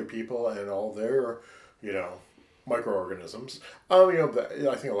exposed to other people and all their, microorganisms. I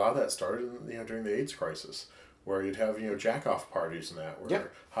think a lot of that started, during the AIDS crisis, where you'd have, jack-off parties and that, where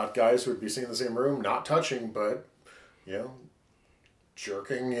Yep. hot guys would be sitting in the same room, not touching, but,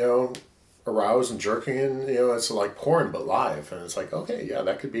 jerking, aroused and jerking, and, it's like porn, but live. And it's like, okay, yeah,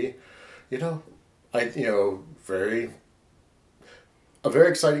 that could be, very, a very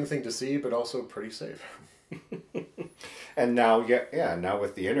exciting thing to see, but also pretty safe. And now, now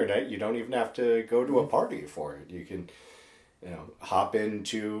with the internet, you don't even have to go to a party for it. You can, hop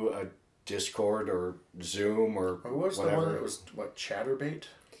into a Discord or Zoom or What was whatever. the one that was, Chatterbait?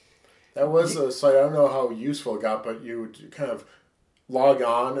 That was a site, I don't know how useful it got, but you would kind of log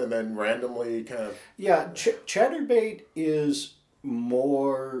on and then randomly kind of... Yeah, Chatterbait is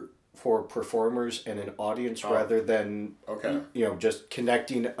more for performers and an audience rather than Okay. just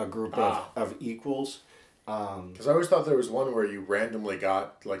connecting a group of equals. Because I always thought there was one where you randomly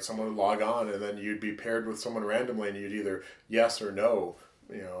got, like, someone would log on and then you'd be paired with someone randomly and you'd either yes or no,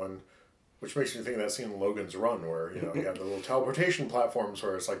 and which makes me think of that scene in Logan's Run where, you have the little teleportation platforms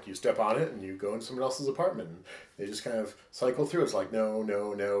where it's like you step on it and you go into someone else's apartment and they just kind of cycle through. It's like, no,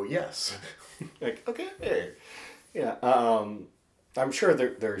 no, no, yes. Like, okay. Yeah. I'm sure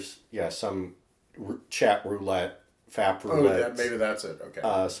there's some chat roulette, FAP roulette. Maybe that's it.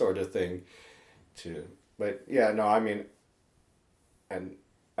 Okay. Sort of thing too. But yeah, no, I mean, and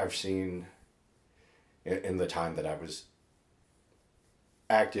I've seen in the time that I was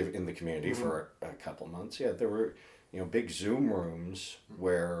active in the community for a couple months, there were, big Zoom rooms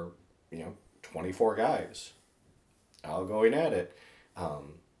where, 24 guys all going at it,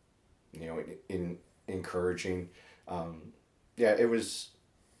 in encouraging, it was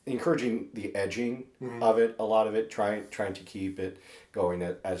encouraging the edging of it, a lot of it, trying to keep it going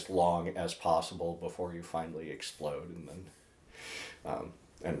as long as possible before you finally explode, and then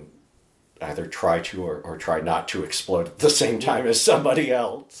and either try to or try not to explode at the same time as somebody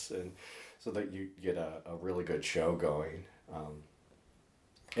else, and so that you get a really good show going.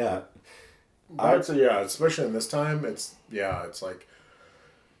 I'd say, especially in this time, it's like,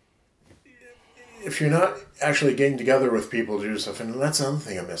 if you're not actually getting together with people to do stuff, and that's another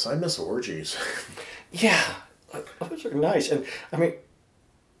thing I miss. I miss orgies. Yeah, those are nice. And I mean,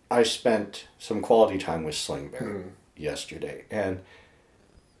 I spent some quality time with Slingbear yesterday, and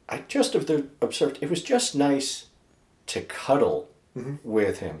I just observed it was just nice to cuddle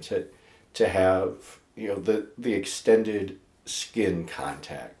with him, to have the extended skin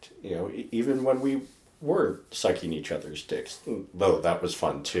contact. Even when we were sucking each other's dicks, though that was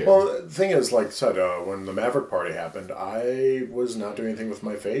fun too. Well, the thing is, like I said, when the Maverick party happened, I was not doing anything with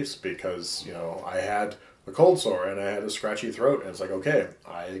my face because, I had a cold sore and I had a scratchy throat, and it's like, okay,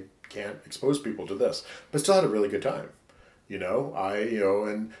 I can't expose people to this. But still had a really good time.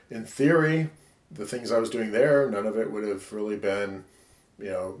 And in theory, the things I was doing there, none of it would have really been,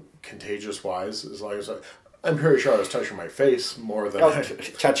 contagious-wise, as long as I'm pretty sure I was touching my face more than...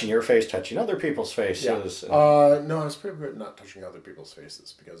 touching your face, touching other people's faces. Yeah. No, I was pretty good not touching other people's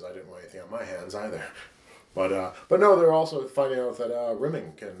faces because I didn't want anything on my hands either. But no, they're also finding out that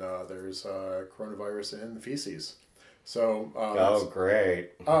rimming there's coronavirus in the feces. So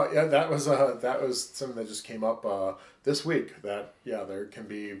great. That was something that just came up this week, that there can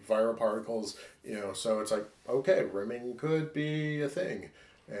be viral particles, so it's like, okay, rimming could be a thing,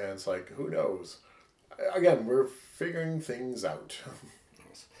 and it's like, who knows? Again, we're figuring things out.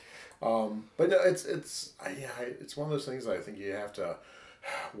 But no, it's one of those things that I think you have to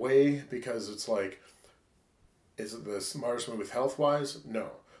weigh, because it's like, is it the smartest move health-wise? No,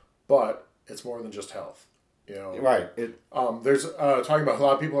 but it's more than just health. Right. There's talking about, a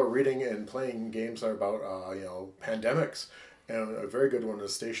lot of people are reading and playing games that are about pandemics, and a very good one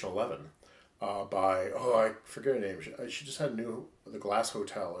is Station 11, by I forget her name. She just had The Glass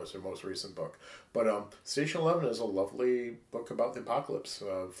Hotel as her most recent book, but Station 11 is a lovely book about the apocalypse.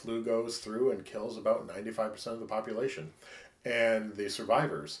 Flu goes through and kills about 95% of the population, and the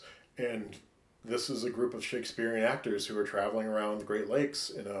survivors. And this is a group of Shakespearean actors who are traveling around the Great Lakes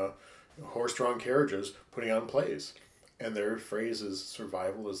in horse-drawn carriages, putting on plays. And their phrase is,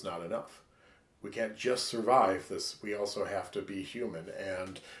 survival is not enough. We can't just survive this, we also have to be human.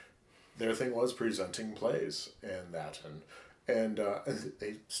 And their thing was presenting plays, and that. And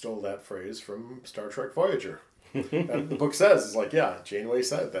they stole that phrase from Star Trek Voyager. And the book says, it's like, Janeway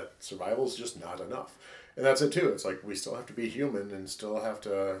said that survival is just not enough. And that's it too. It's like, we still have to be human and still have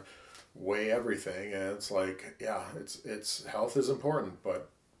to weigh everything. And it's like, it's health is important, but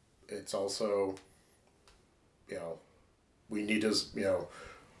it's also, we need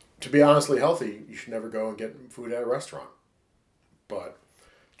to be honestly healthy, you should never go and get food at a restaurant. But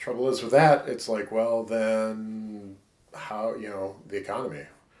trouble is with that, it's like, well, then how, the economy.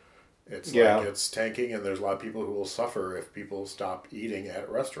 It's Yeah. like it's tanking, and there's a lot of people who will suffer if people stop eating at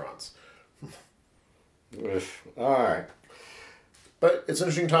restaurants. All right. But it's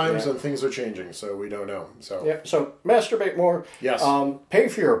interesting times, Yeah. and things are changing, so we don't know. So Yeah. So masturbate more. Yes. Pay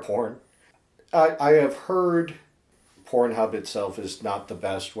for your porn. I have heard Pornhub itself is not the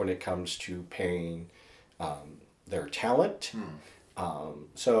best when it comes to paying their talent.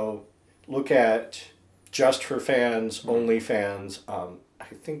 So look at Just for Fans, OnlyFans. I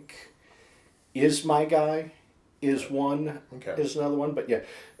think Is My Guy is one. Okay. Is another one. But yeah,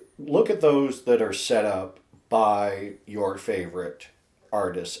 look at those that are set up by your favorite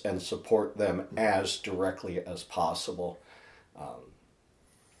artists and support them as directly as possible.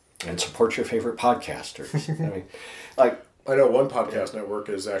 And support your favorite podcasters. I mean, like, I know one podcast network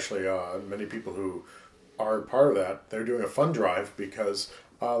is actually many people who are part of that. They're doing a fund drive because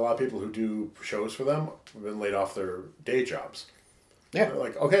a lot of people who do shows for them have been laid off their day jobs. yeah. They're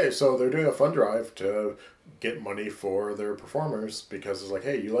like, okay, so they're doing a fund drive to get money for their performers because it's like,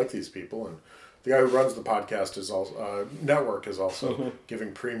 hey, you like these people, and the guy who runs the podcast is also network is also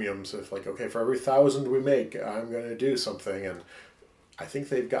giving premiums. If like, okay, for every 1,000 we make, I'm going to do something, and I think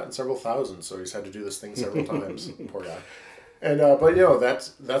they've gotten several thousand, so he's had to do this thing several times. Poor guy. And but you know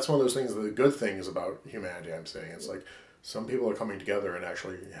that's one of those things. The good things about humanity, I'm saying, it's like some people are coming together and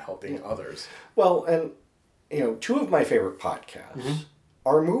actually helping others. Well, and, you know, two of my favorite podcasts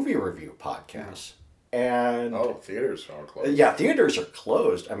are movie review podcasts. And, Oh, theaters are closed. yeah, theaters are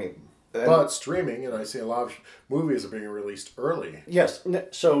closed. I mean, But streaming, and I see a lot of movies are being released early. yes,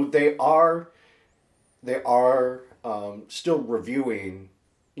 so they are still reviewing,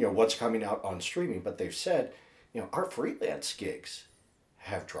 you know, what's coming out on streaming, but they've said, you know, our freelance gigs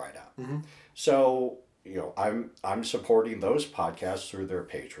have dried up. So, you know, I'm supporting those podcasts through their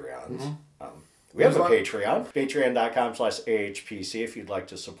Patreons. We have a Patreon, patreon.com/AHPC if you'd like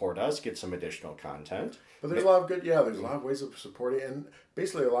to support us, get some additional content. But there's a lot of good, there's a lot of ways of supporting, and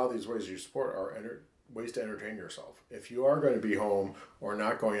basically a lot of these ways you support are ways to entertain yourself. If you are going to be home or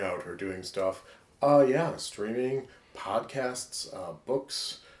not going out or doing stuff, streaming, podcasts,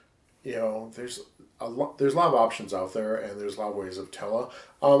 books, you know, there's a lot of options out there, and there's a lot of ways of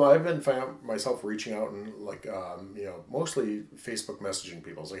I've been found myself reaching out and like, you know, mostly Facebook messaging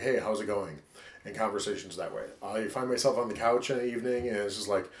people. It's like, hey, how's it going? And conversations that way. I find myself on the couch in the evening, and it's just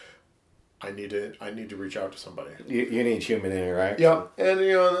like, I need to reach out to somebody. You need human interaction. Yeah, and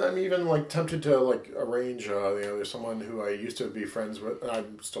you know, I'm even like tempted to like arrange. You know, there's someone who I used to be friends with. And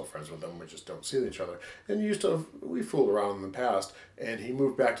I'm still friends with them. We just don't see each other. And we fooled around in the past. And he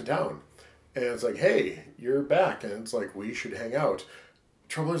moved back to town, and it's like, hey, you're back, and it's like we should hang out.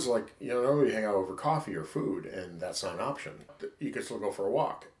 Trouble is, like, you know, normally we hang out over coffee or food, and that's not an option. You could still go for a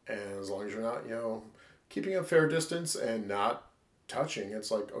walk, and as long as you're not, you know, keeping a fair distance and not touching,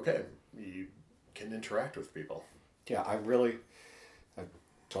 it's like, okay, you can interact with people. Yeah, I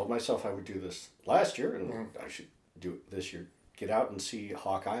told myself I would do this last year, and I should do it this year. Get out and see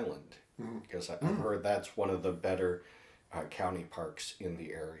Hawk Island, because I've heard that's one of the better county parks in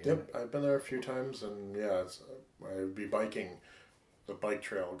the area. Yep, I've been there a few times, and yeah, I'd be biking. The bike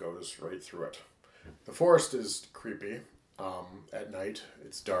trail goes right through it. The forest is creepy. At night,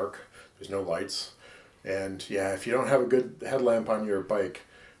 it's dark. There's no lights, and yeah, if you don't have a good headlamp on your bike,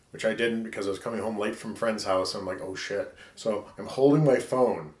 which I didn't because I was coming home late from a friend's house, I'm like, oh shit. So I'm holding my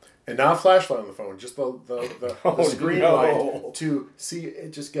phone, and not a flashlight on the phone, just the screen light to see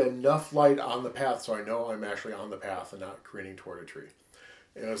it, just get enough light on the path so I know I'm actually on the path and not careening toward a tree.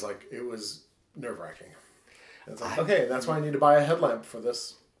 It was nerve-wracking. It's like, okay, that's why I need to buy a headlamp for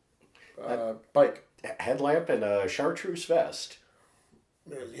this bike. Headlamp and a chartreuse vest.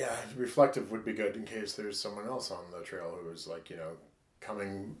 Yeah, reflective would be good in case there's someone else on the trail who is like, you know,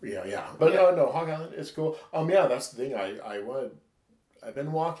 coming. Yeah. But no, Hawk Island is cool. Yeah, that's the thing. I've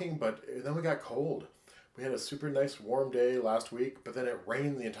been walking, but then we got cold. We had a super nice warm day last week, but then it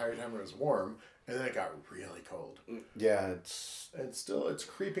rained the entire time it was warm, and then it got really cold. Yeah, it's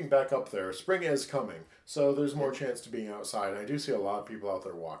creeping back up there. Spring is coming, so there's more chance to being outside. I do see a lot of people out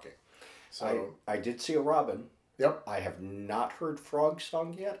there walking. So I did see a robin. Yep. I have not heard frog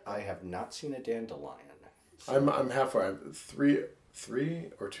song yet. I have not seen a dandelion. So. I'm halfway. I have three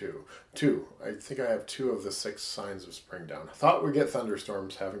or two. Two. I think I have 2 of the 6 signs of spring down. I thought we'd get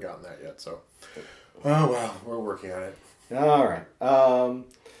thunderstorms. Haven't gotten that yet. So, oh well, we're working on it. All right.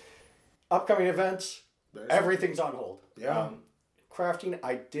 Upcoming events. Everything's on hold. Yeah. Crafting.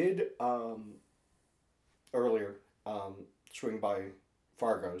 I did earlier swing by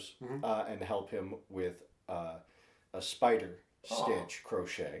Fargo's and help him with a spider stitch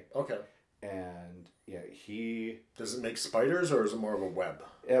crochet. Okay. and yeah, he Does it make spiders or is it more of a web?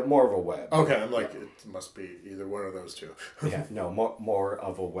 more of a web. Okay, I'm like, it must be either one of those two. Yeah, no, more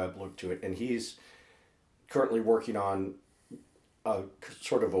of a web look to it, and he's currently working on a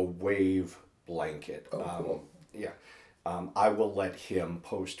sort of a wave blanket. Cool. Yeah. I will let him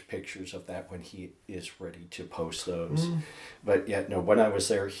post pictures of that when he is ready to post those. But yeah, no, when I was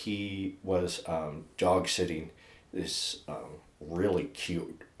there, he was dog sitting this really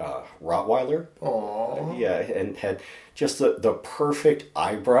cute Rottweiler. Aww. Yeah, and had just the perfect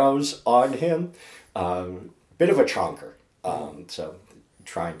eyebrows on him. Bit of a chonker. So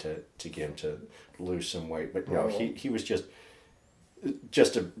trying to get him to lose some weight. But no, he was just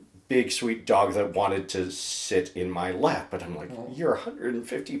a big sweet dog that wanted to sit in my lap, but I'm like, you're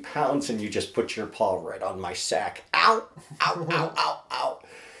 150 pounds and you just put your paw right on my sack. Ow, ow, ow, ow, ow.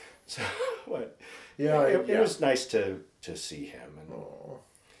 So what? Yeah, It was nice to see him,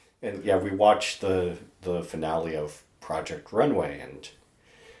 and yeah, we watched the finale of Project Runway, and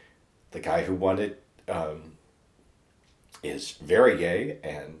the guy who won it is very gay,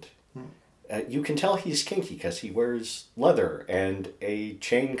 and you can tell he's kinky because he wears leather and a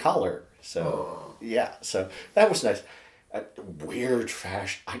chain collar. So, yeah, so that was nice. Weird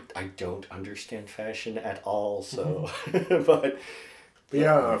fashion. I don't understand fashion at all, so, but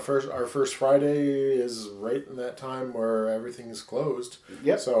yeah, our first Friday is right in that time where everything is closed.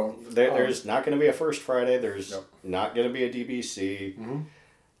 Yep. So there's not going to be a First Friday. There's not going to be a DBC.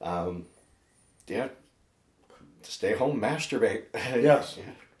 Yeah. Stay home, masturbate. Yes.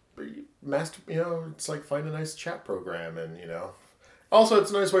 It's like find a nice chat program, and also it's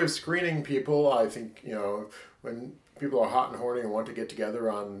a nice way of screening people. I think when people are hot and horny and want to get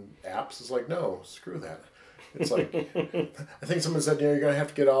together on apps, it's like, no, screw that. It's like I think someone said you're gonna have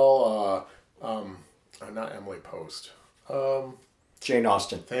to get all not Emily Post, Jane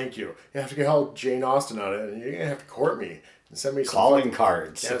Austen. Thank you. You have to get all Jane Austen on it, and you're gonna have to court me and send me some calling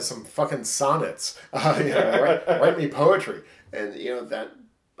cards. Yeah, some fucking sonnets. Write me poetry, and that.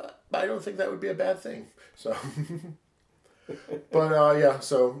 I don't think that would be a bad thing. So, but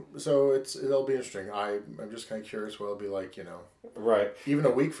so it'll be interesting. I'm just kind of curious what it'll be like, right, even a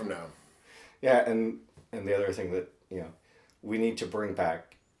week from now. Yeah, and the other thing that we need to bring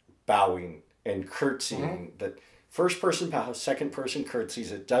back bowing and curtsying. That first person bows, second person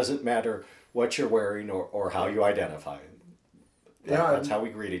curtsies. It doesn't matter what you're wearing or how you identify. That's how we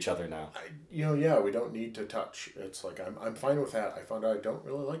greet each other now. We don't need to touch. It's like I'm fine with that. I found out I don't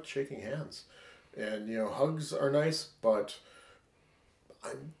really like shaking hands, and hugs are nice, but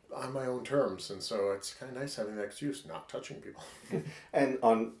I'm on my own terms, and so it's kind of nice having that excuse, not touching people. And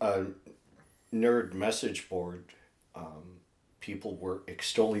on a nerd message board, people were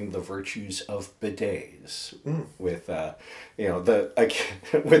extolling the virtues of bidets with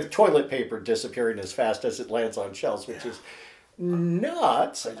with toilet paper disappearing as fast as it lands on shelves, which is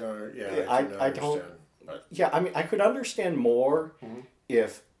nuts. I don't understand. Yeah, I mean, I could understand more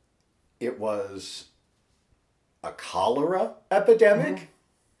if it was a cholera epidemic,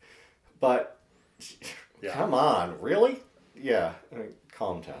 but come on, really? Yeah,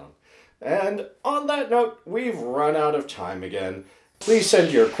 calm down. And on that note, we've run out of time again. Please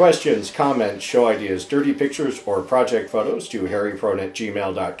send your questions, comments, show ideas, dirty pictures, or project photos to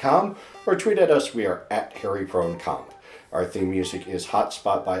harryprone@gmail.com or tweet at us. We are @harrypronecomp. Our theme music is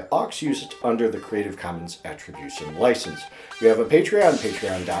Hotspot by Ox, used under the Creative Commons Attribution License. We have a Patreon,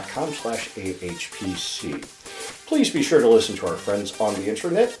 patreon.com/AHPC. Please be sure to listen to our friends on the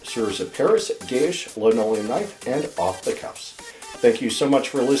internet, Sewers of Paris, Gayish, Linoleum Knife, and Off the Cuffs. Thank you so much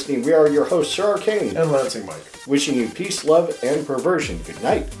for listening. We are your hosts, Sir Arcane. And Lansing Mike. Wishing you peace, love, and perversion. Good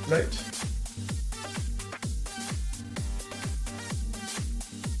night. Night.